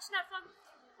you been watching that from?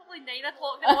 Probably 9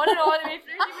 o'clock in the morning all the way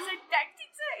through. He was addicted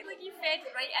to it. Like, you fed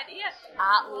right into it.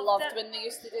 I loved when they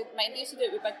used to do, mind they used to do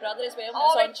it with Big Brother as well, when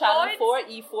Oh it was on my Channel God.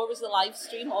 4, E4 was the live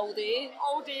stream all day.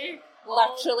 All day.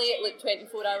 Literally, All day. like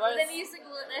 24 hours. And then he used to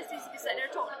go like this, he used to be sitting there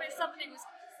talking about something, and he was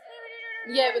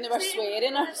Yeah, when they were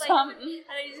swearing or and it's something.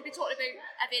 And he used to be talking about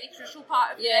a very crucial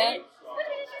part of the Yeah. night.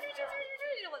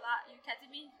 You know, like that, are you kidding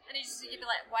me? And you'd be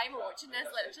like, why am I watching this?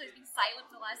 Literally, it's been silent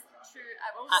for the last 2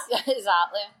 hours.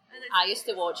 Exactly. And it's- I used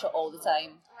to watch it all the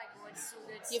time. Oh my god, it's so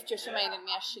good. You've just reminded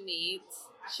me of Sinead.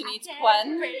 Sinead's I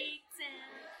Quinn.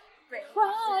 Right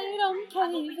on I hope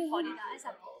Caving. it's funny, that is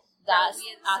a That's,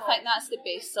 brilliant I song. think that's the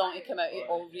best song to come out of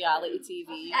all reality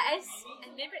TV. It is.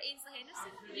 And remember Ainsley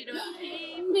Henderson? You know,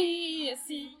 Give me a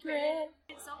secret.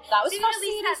 song. That was See, first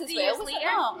they released series as that 2 well, years was it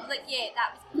later. not? Like, yeah, that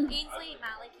was Ainsley,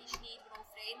 Maliki, Sinead were all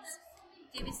friends.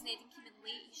 David Sneddon came in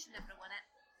late, he should never have won it.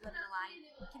 Living a lie.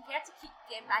 Compared to Keep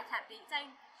Getting Back at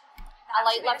Breakdown, I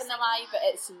like Living the Lie, but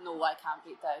it's no, I can't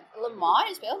beat down. Lamar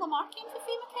as well. Lamar came for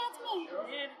Fame Academy.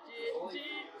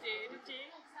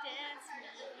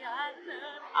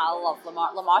 I love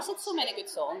Lamar. Lamar's had so many good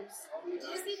songs. Did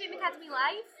you see Fame Academy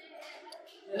live?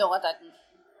 No, I didn't.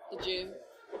 Did you?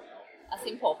 I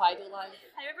seen Pop Idol live.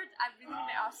 I really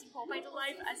wanted to see Pop Idol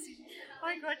live. Oh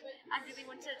my god, I really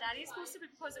wanted a Darius poster, but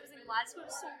because it was in Glasgow,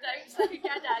 it was sold out, so I could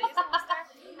get a Darius poster.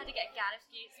 I had to get a Gareth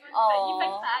Gates one. But you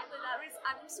think back, like,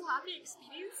 I'm so happy I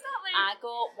experienced that. Like, I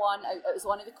got one, it was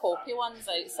one of the copy ones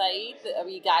outside that a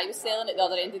wee guy was selling at the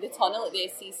other end of the tunnel at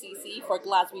the SCCC for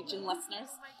Glaswegian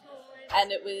listeners. oh my god. And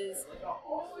it was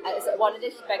one of the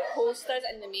big posters,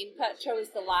 and the main picture was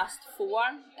the last four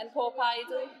in Pop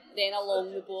Idol. Then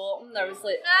along the bottom there was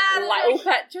like little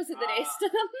pictures of the rest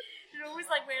of them. They're always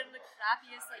like wearing the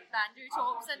crappiest like bandeau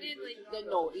tops and then like The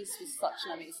Naughties was such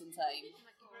an amazing time. oh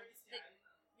my god, the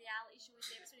reality show was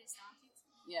there when it started.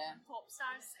 Yeah. Pop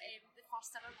Stars, the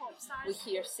first ever Pop Stars. With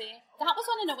Hearsay. That was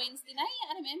on a Wednesday night,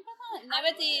 I remember that.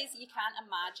 Nowadays you can't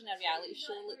imagine a reality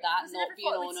show like that not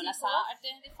being on a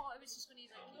Saturday. They thought it was just going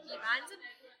to be random.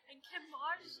 And Kim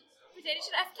Marsh,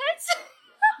 Redemption F Kids.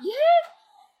 Yeah!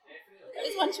 It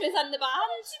was when she was in the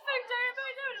band. She found out about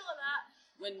it and all that.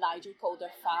 When Nigel called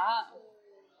her fat.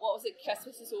 What was it?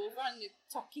 Christmas is over and the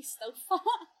turkey's still fat.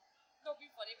 Not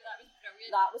being funny, but that was brilliant.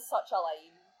 That was such a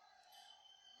line.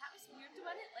 That was weird,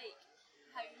 wasn't it? Like,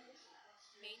 how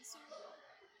mainstream.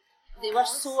 They were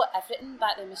so, everything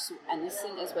back then was so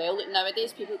innocent as well. Like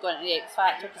nowadays people go into the X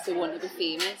Factor because they want to be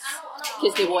famous,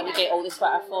 because they want to get all the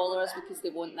Twitter followers, because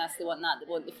they want this, they want that, they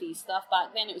want the free stuff.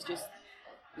 Back then it was just,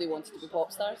 they wanted to be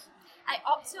pop stars. I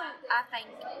think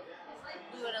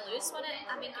We Were Loose, wasn't it?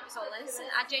 I mean, it was all innocent.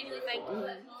 I genuinely think,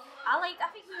 I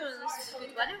think We Were Loose was a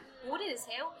good winner. Boring as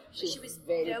hell, but she was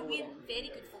very brilliant, very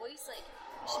good voice. Like,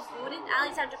 she's boring.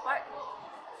 Alexandra Burke,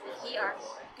 hate her,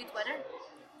 good winner.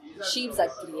 She was a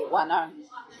great winner.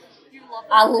 You love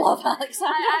her. I love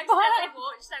Alexandra I Burke.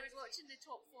 was watching the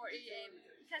top 40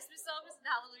 Christmas songs and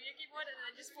Hallelujah came on and then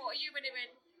I just thought of you when it went,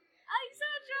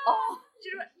 Alexandra! Oh. Do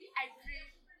you know what?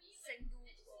 Every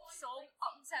single song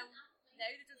up until now, they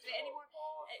don't do it anymore,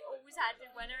 it always had the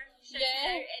winner shouting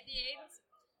out at the end,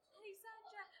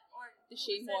 Alexandra! Or The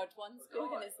Shane was it- Ward one's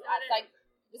good, and I think,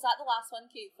 was that the last one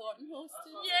Kate Thornton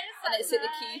hosted? Yes, And it's at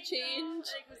the that's key right. change.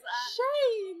 I think it was that.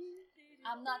 Shane!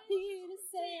 I'm not here to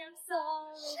say I'm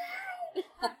sorry.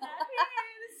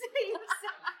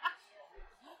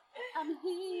 I'm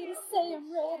here to say I'm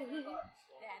ready.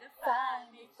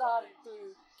 Finally thought it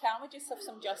through. Can't we just have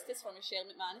some justice for Michelle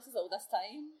McManus all this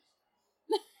time?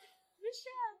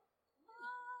 Michelle.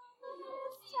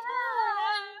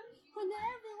 When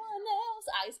everyone else,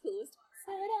 eyes closed,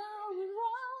 said I was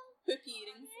wrong. Poop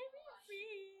earrings.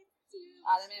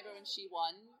 I remember when she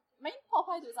won. Mine Pop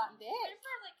Idol was at deck.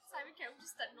 Remember, like, Simon Cowell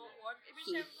just did not want He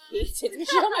Michelle McManus. hated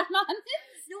Michelle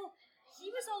McManus. No, he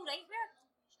was alright where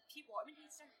Pete Waterman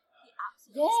hates her. He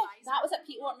absolutely Yeah, despises that her. was it.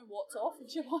 Pete Waterman walked off and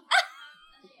she won.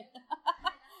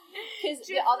 Because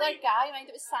the Truthfully- other guy, I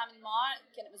mind it was Sam and Mark,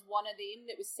 and it was one of them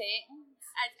that was second.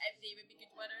 And they would be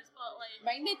good winners, but like,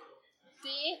 Mind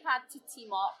they had to team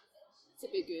up to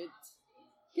be good.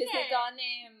 Because Yeah. Sam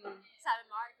and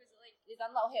Mark was like, they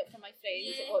done Little Help From My Friends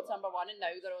Yeah. that got to number one, and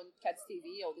now they're on kids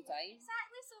TV all the time.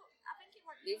 exactly, so I think it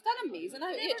worked. They've done amazing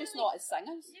out here, just not as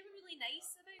singers. They were really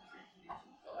nice about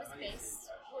what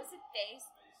was the best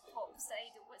pop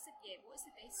side, what's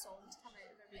the best song to come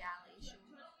out of a reality show?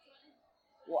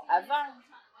 Whatever.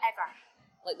 Ever.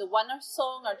 Like the winner's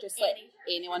song, or just like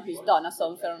anyone who's done a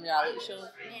song for a reality show.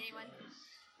 Anyone.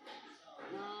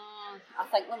 I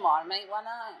think Lamar might win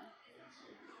it.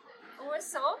 Oh, a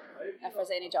song? If there's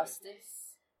any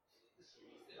justice.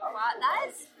 What?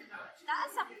 That's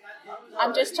a...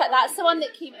 I'm just that's the one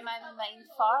that came to my mind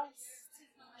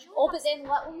first. Oh, but then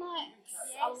Little Mix.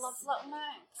 I Yes. love Little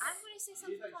Mix. I'm going to say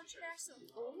something controversial.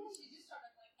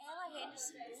 Ella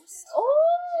Henderson Ghost.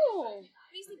 Oh,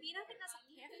 Reason being, I think that's a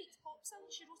perfect pop song.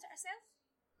 She wrote it herself.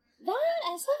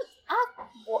 that is it.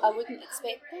 I wouldn't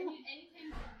expect that.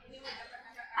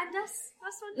 And this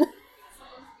one.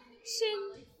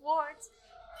 Shane Ward.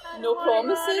 I No don't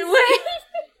wanna promises. run away.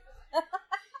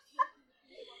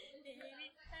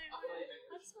 Baby,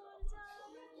 I just wanna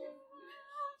die.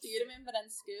 Do you remember in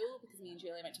school, because me and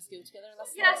Julie went to school together,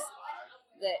 listeners, Yes.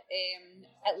 that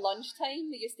at lunchtime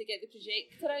they used to get the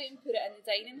projector out and put it in the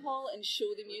dining hall and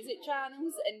show the music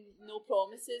channels, and No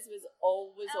Promises was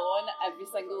always on every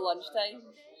single lunchtime.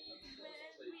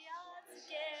 We are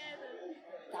together.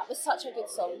 That was such a good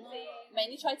song.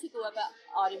 Many tried to go a bit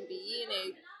R&B,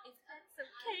 If that's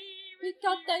okay we with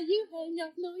got that you hang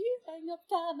up, no you hang up,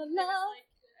 kind of It was love. like,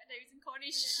 and I was in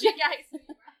Connie's shit, guys.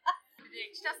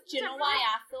 Do you know why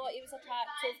I thought he was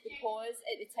attractive? Because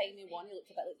at the time he won, he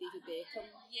looked a bit like David Beckham.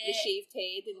 The shaved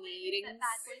head and the earrings. Bit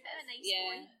bad boy, bit of a nice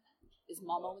boy. His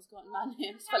mum always got my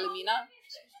name. Philomena.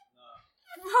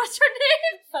 What's her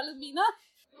name? Philomena.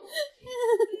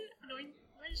 Annoying,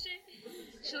 wasn't she?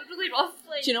 She looked really rough.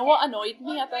 Like. Do you know what annoyed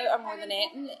me about her more than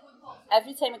anything?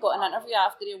 Every time I got an interview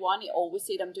after he won, he always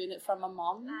said, I'm doing it for my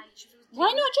mum.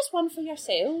 Why not just one for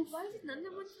yourself? Why did none of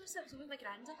them want for themselves? Only my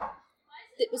granda.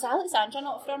 It was Alexandra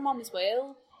not for her mum as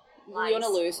well. Leona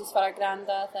Lewis was for her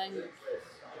granda, I think.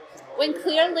 When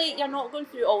clearly you're not going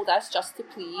through all this just to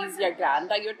please your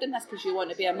granda, you're doing this because you want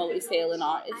to be a multi-selling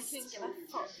artist. I couldn't give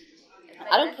a fuck.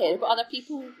 I don't care about other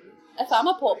people. If I'm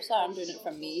a pop star, I'm doing it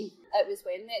for me. It was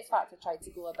when the X Factor tried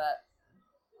to go a bit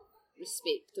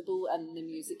respectable in the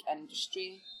music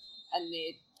industry, and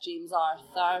the James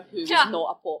Arthur, who was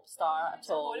not a pop star at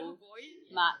all,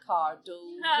 Matt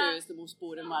Cardle, who is the most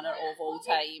boring runner of all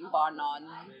time, bar none,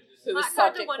 who was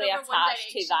surgically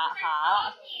attached to that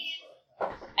hat.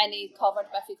 And he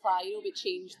covered Biffy Clyro but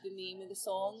changed the name of the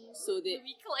song so that...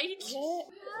 Wee Clyde? Yeah.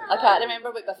 I can't remember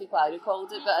what Biffy Clyro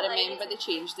called it, but I remember they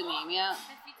changed the name,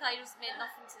 Biffy Clyro's meant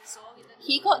nothing to the song.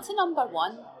 He got to number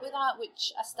 1 with that,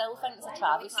 which I still think is a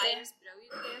travesty. Biffy Clyro's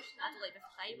brilliant version. I don't like Biffy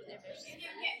Clyro, but their version is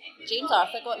brilliant. James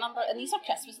Arthur got number... And these are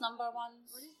Christmas number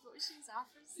 1s. What was James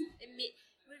Arthur's?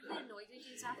 We're really annoyed with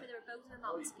James Arthur. They were building him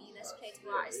up to be this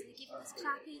credible artist, and they gave him this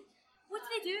crappy... What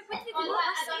did they do? What did they do?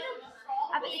 Listen to them.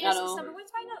 About the Christmas number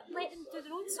ones, why not let them do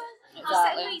their own song? Exactly. Just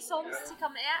sit and write songs to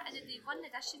come out, and then they won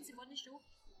the auditions, they won the show.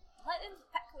 Let them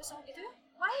pick what song to do.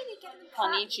 Why are they giving them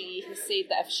crap? Honey G has said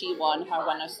that if she won, her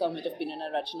winner's song would have been an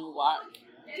original work.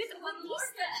 Good, well, at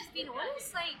least that she's been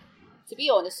honest, like... To be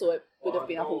honest, so it would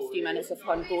have been a whole 3 minutes of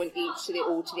her going H to the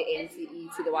O to the N to the E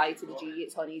to the Y to the G,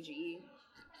 it's Honey G.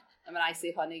 And when I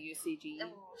say honey, you say G.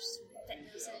 Oh, she's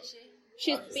ridiculous, isn't she?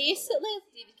 She's basically...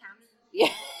 David Cameron.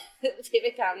 Yeah.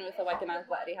 David Cameron with a wig and a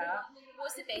glittery hat.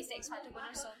 What's the best X Factor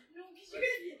winner song?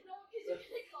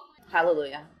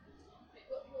 Hallelujah.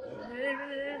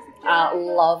 I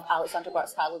love Alexandra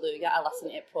Burke's Hallelujah. I listen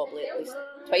to it probably at least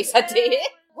twice a day.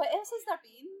 What else has there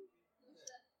been?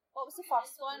 What was the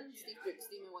first one? Steve Brooks,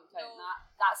 we won't count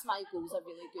that. That's My Goal's a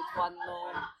really good one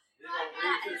though.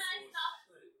 That is an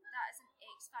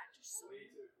X Factor song.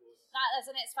 That is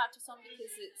an X Factor song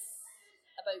because it's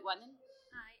about winning.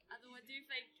 Aye, although I do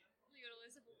think Leona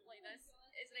Lewis like this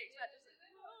is an X Factor song.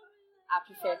 I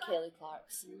prefer Kelly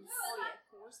Clarkson's. Oh yeah, of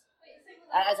course.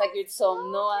 That is a good song,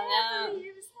 no, I know.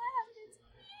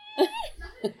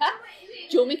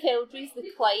 Joe McElderry's The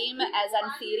Climb is in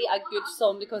theory a good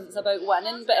song because it's about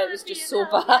winning, but it was just so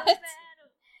bad. And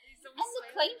The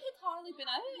Climb had hardly been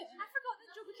out. I forgot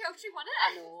that Joe McElderry won it.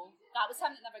 I know. That was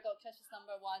him that never got Christmas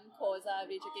number 1 cause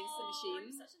Rage Against the Machine.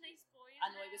 He was such a nice boy.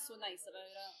 I know, he was so nice about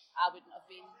it. I wouldn't have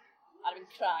been. I'd have been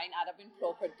crying. I'd have been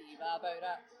proper diva about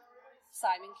it.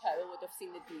 Simon Cowell would have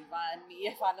seen the diva in me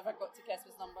if I never got to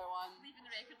Christmas number 1. Leaving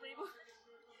the record label.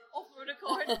 Off road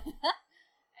record.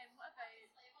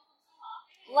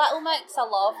 What about Little Mix? I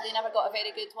love. They never got a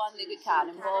very good one. They got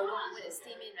Cannonball. When it's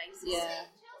Damien Rice. Yeah.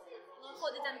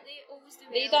 What they didn't. They always do.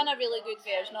 They done a really good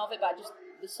version of it, but just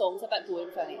the song's a bit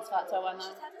boring for an X Factor winner.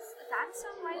 She's had a dance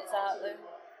song, right? Exactly.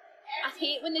 I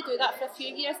hate when they do that for a few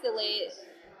years. They let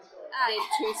the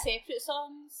 2 separate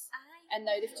songs. And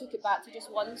now they've took it back to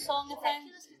just one song, I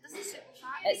think.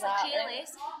 It's like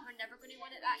JLS. We're never going to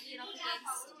win it that year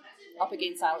up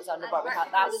against Alexandra Burke.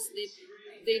 That was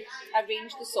they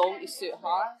arranged the song to suit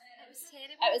her. It was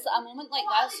terrible. It was a moment like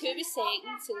this. Who was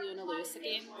second to Leona Lewis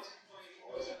again?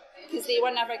 Because they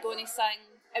were never going to sing.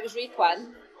 It was Ray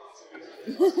Quinn.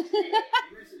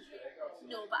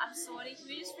 No, but I'm sorry.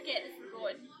 Can we just forget the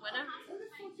forgotten winner?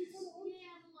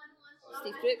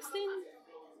 Steve Brooks then?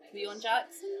 Leon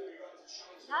Jackson?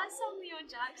 That song Leon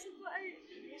Jackson put out.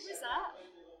 What was that?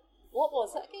 What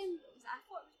was it again? I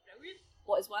thought it was brilliant.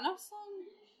 What is winner's song?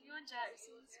 Leon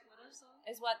Jackson's winner's song.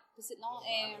 Is what? Was it not?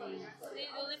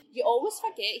 You always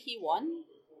forget he won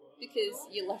because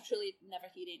you literally never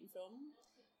hear anything from him.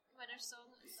 Winner's song.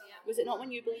 Let's see it. Was it not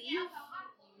When You Believe?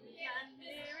 And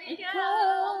there we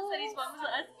go. So his mum was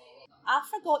like this. I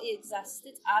forgot he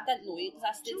existed. I didn't know he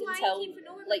existed until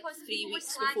like 3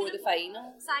 weeks before the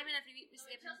final. Simon every week was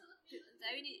putting them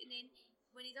down, and then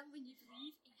when he done When You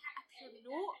Believe, he hit a pure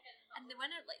note, and the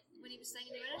winner, like when he was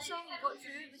singing the winner song, he got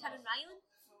through with him and Rylan,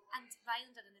 and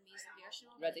Rylan did an amazing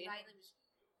version of it. Rylan was.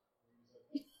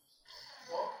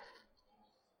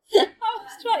 I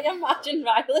was trying to imagine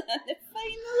Rylan in the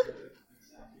final.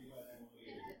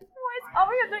 What? Oh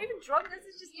my god, I'm not even drunk. This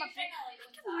is just my brain. I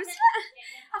can lose it.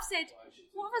 I've said,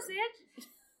 what have I said?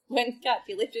 When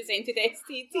Kathy presented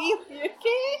STT UK.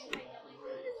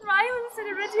 Rylands and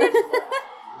Iridian.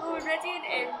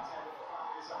 Iridian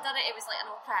done it. It was like an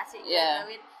operatic. Yeah.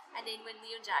 Brilliant. And then when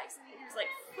Leon Jackson, he was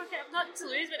like, "Fuck it, I'm not to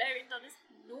lose," but now he'd done his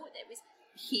note. It was.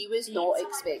 He was not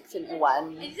expecting to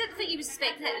win. And he didn't think he was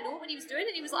expecting it to know when he was doing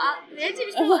it. He was like, the end, he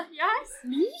was like, yes.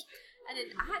 Me? And then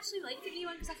I actually liked it when he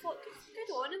won because I thought, good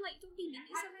on him, like, don't be mean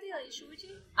to somebody, like, it showed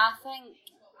you. I think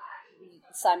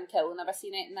Sam Kill never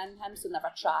seen anything in him, so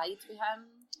never tried with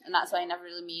him. And that's why I never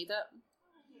really made it.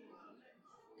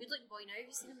 Good looking boy now, have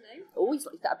you seen him now? Oh, he's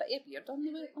like got a bit of beard on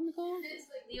the go.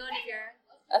 Leon,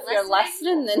 if you're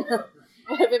listening, then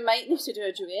we might need to do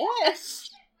a duet.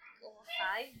 Oh,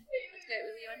 hi. Let's go out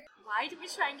with Leon. Why did we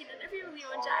try and get an interview with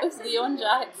Leon Jackson? It's Leon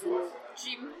Jackson.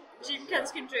 Dream can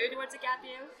come true. The words of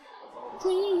Gabrielle.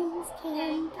 Dreams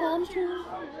can come true.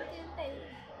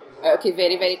 Okay,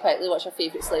 very, very quickly, what's your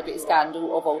favourite celebrity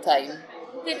scandal of all time?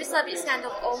 Favourite celebrity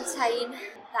scandal of all time?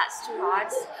 That's too hard.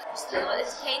 It's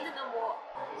depending on what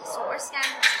sort of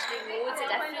scandals. There's been loads of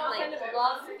different, like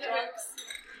love, drugs.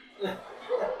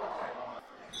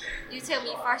 You tell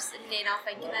me first and then I'll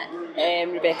think of it.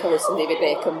 Rebecca Wilson, David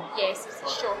Beckham. Yes, it's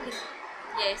shocking.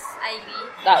 Yes, I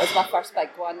agree. That was my first big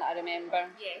one that I remember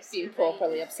being you're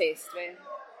properly right. obsessed with.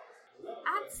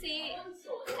 I'd say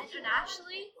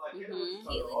internationally,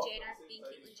 Caitlyn Jenner being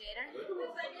Caitlyn Jenner.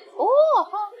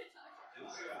 Oh,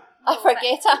 I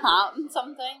forget it happens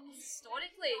sometimes.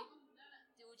 Historically,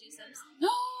 the O.J. Simpson.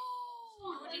 No.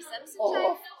 O.J. Simpson Oh,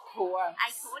 trial. of course.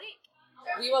 Iconic.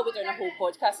 We will be doing a whole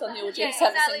podcast on the O.J. Yeah,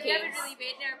 Simpson exactly. We case. haven't really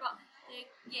been there, but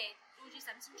O.J.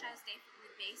 Simpson trial is definitely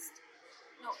the best.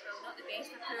 Not the best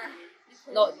for poor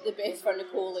Nicole. Not the best for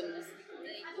Nicole and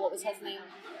what was his name?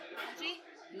 O.J.?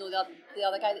 No, the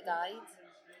other guy that died.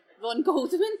 Ron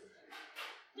Goldman.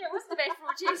 Yeah, it wasn't the best for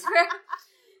O.J.'s for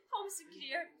Thompson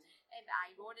career. But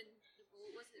Ron and Nicole,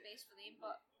 it wasn't the best for them,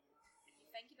 but if you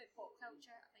think about pop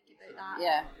culture, I think about that.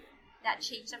 Yeah. That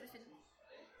changed everything.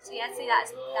 So yeah, I'd say that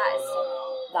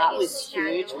was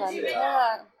huge, wasn't it?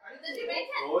 Yeah.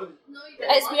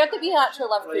 It's weird that we actually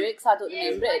lived through it because I don't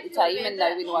remember it at the time and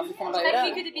now we know everything about I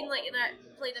think we it. could have been like in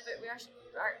playing about with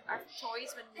our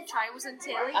toys when the trial was on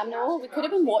telly. I know, we could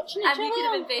have been watching it. And we could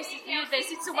have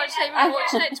invested so much time in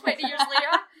watching it 20 years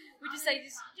later. We decided,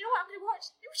 you know what, I'm going to watch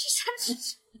O.J.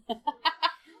 Simpson.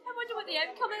 I wonder what the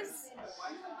outcome is.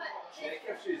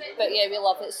 But yeah, we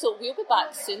love it. So we'll be back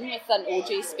soon with an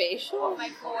OJ special. Oh my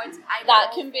god.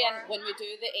 That can be when we do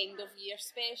the end of year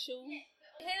special.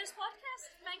 Here's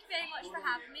podcast. Thank you very much for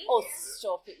having me. Oh,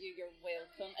 stop it, you're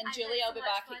welcome. And Julie, I'll be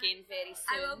back again very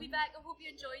soon. I will be back. I hope you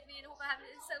enjoyed me and I hope I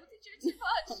haven't insulted you too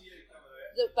much.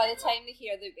 By the time they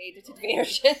hear the edited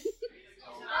version.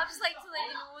 I'd just like to let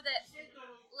you know that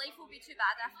life will be too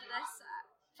bad after this.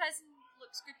 Prison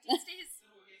looks good these days.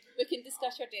 We can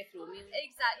discuss your death row meal.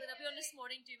 Exactly, and I'll be on this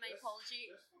morning doing my apology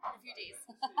in a few days.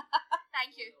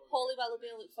 Thank you. Holly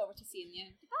Willoughby, I look forward to seeing you.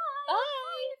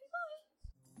 Bye.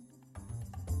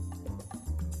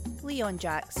 Leon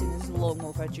Jackson is long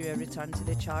overdue a return to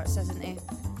the charts, isn't he?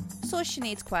 So is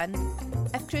Sinead Quinn.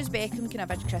 If Cruz Beckham can have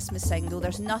a Christmas single,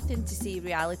 there's nothing to say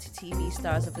reality TV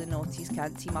stars of the noughties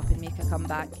can't team up and make a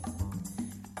comeback.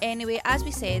 Anyway, as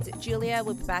we said, Julia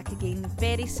will be back again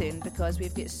very soon because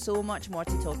we've got so much more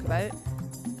to talk about.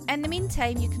 In the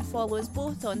meantime, you can follow us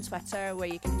both on Twitter where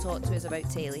you can talk to us about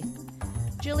telly.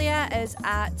 Julia is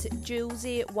at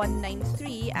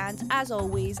Julesy193 and as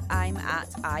always, I'm at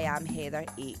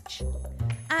IamHeatherH.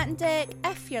 And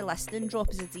if you're listening, drop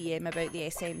us a DM about the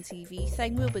SMTV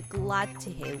thing, we'll be glad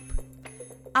to help.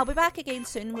 I'll be back again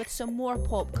soon with some more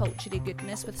pop culture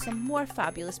goodness with some more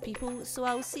fabulous people, so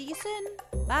I'll see you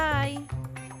soon. Bye!